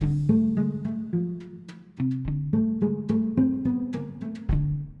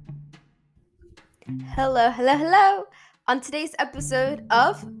Hello. On today's episode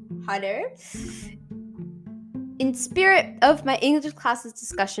of Hot Air, in spirit of my English classes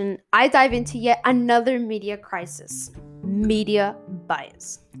discussion, I dive into yet another media crisis, media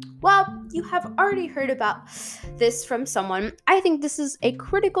bias. Well, you have already heard about this from someone. I think this is a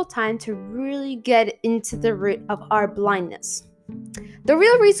critical time to really get into the root of our blindness. The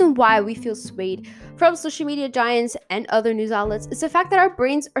real reason why we feel swayed from social media giants and other news outlets is the fact that our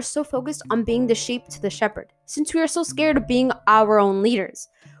brains are so focused on being the sheep to the shepherd, since we are so scared of being our own leaders.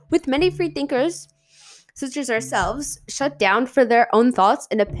 With many free thinkers, such as ourselves, shut down for their own thoughts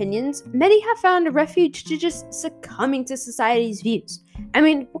and opinions, many have found a refuge to just succumbing to society's views. I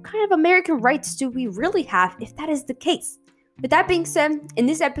mean, what kind of American rights do we really have if that is the case? With that being said, in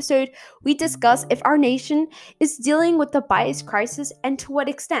this episode, we discuss if our nation is dealing with the bias crisis and to what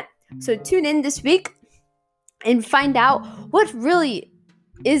extent. So tune in this week and find out what really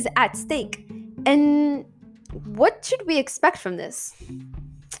is at stake and what should we expect from this.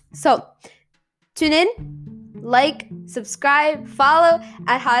 So tune in, like, subscribe, follow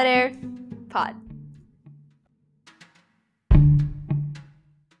at Hot Air Pod.